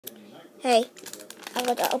Hey, I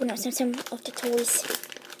gotta open up some of the toys.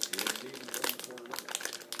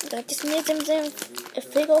 I got this some a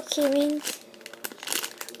figure keyring.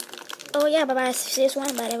 Oh yeah, but I see this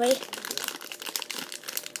one by the way.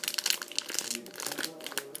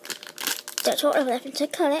 The total of 11 to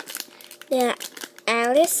collect. There are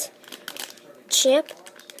Alice, Chip,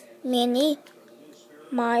 Minnie,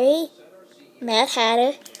 Mari, Mad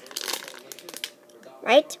Hatter,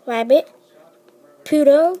 White Rabbit,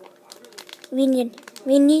 Pluto, Winnie,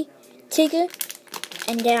 Tigger,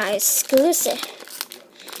 and they are exclusive.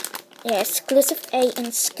 They are exclusive A and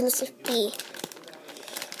exclusive B.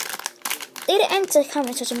 Leave the answer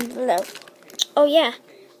comment section below. Oh yeah,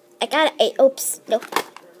 I got a oopsie.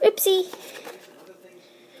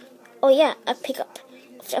 Oh yeah, I pick up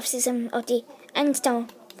some of the endstone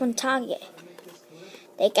from Target.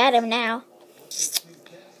 They got them now.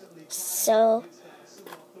 So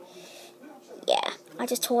yeah, I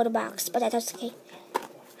just tore the box, but that's okay.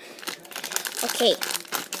 Okay,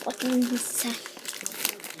 what's inside?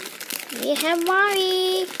 We have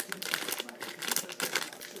Mari.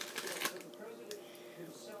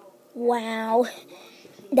 Wow,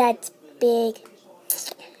 that's big.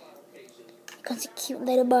 Got a cute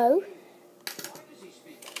little bow.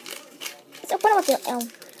 Let's open up the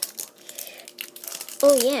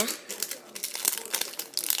Oh yeah.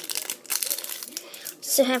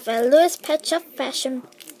 So have a Louis Pet Shop Fashion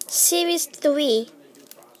Series 3.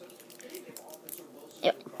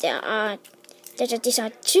 Yep, these are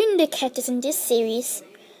two new characters in this series.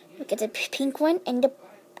 Look at the pink one and the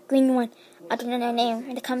green one. I don't know their name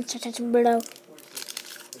in the comment section below.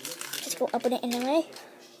 Just go open it anyway.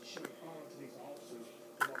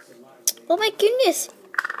 Oh my goodness!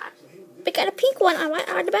 We got a pink one right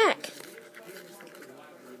on the back.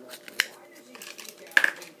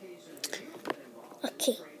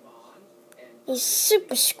 Okay. It's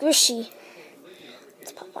super squishy.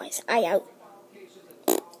 Let's pop his eye out.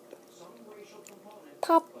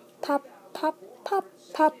 Pop, pop, pop, pop,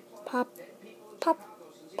 pop, pop, pop,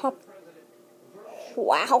 pop.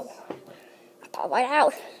 Wow. Pop right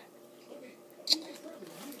out.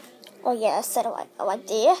 Oh yeah, I said it right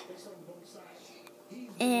there.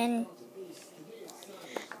 And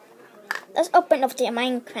let's open up the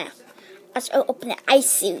Minecraft. Let's open the Ice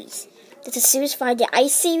series. There's a series for the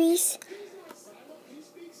Ice series.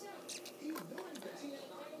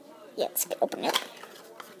 Yeah, let's open it.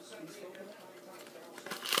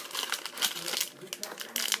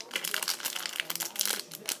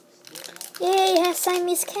 Yay, it has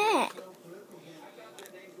Simon's cat.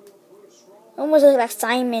 Almost looks like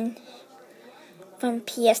Simon from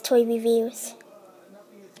PS Toy Reviews.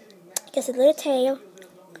 Gets a little tail.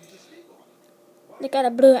 They got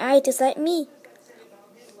a blue eye just like me.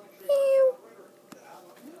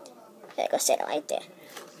 There, go set it right there.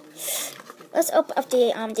 Let's open up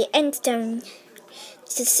the endstone.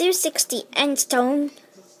 It's a Series 60 endstone.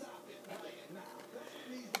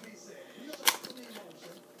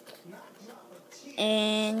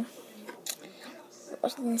 And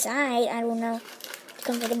what's inside? I don't know. It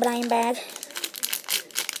comes with a blind bag.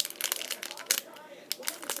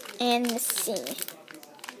 And let's see.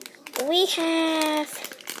 We have.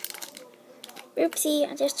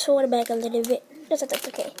 Oopsie, I just tore the bag a little bit. That's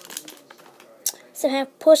okay. So I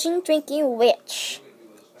have Potion Drinking Witch.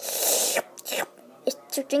 It's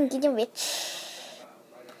to drinking witch.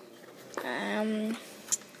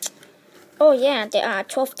 Oh yeah, there are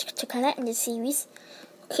 12 to collect in this series.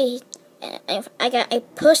 Okay, I got a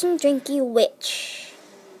Potion Drinking Witch.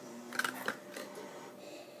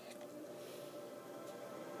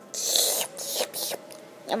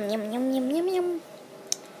 Yum yum yum yum yum yum.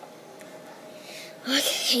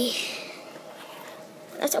 Okay,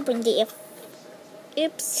 let's open the.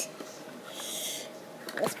 Oops.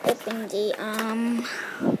 Let's open the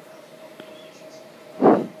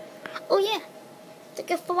Oh yeah. Thank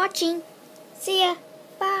you for watching. See ya.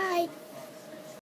 Bye.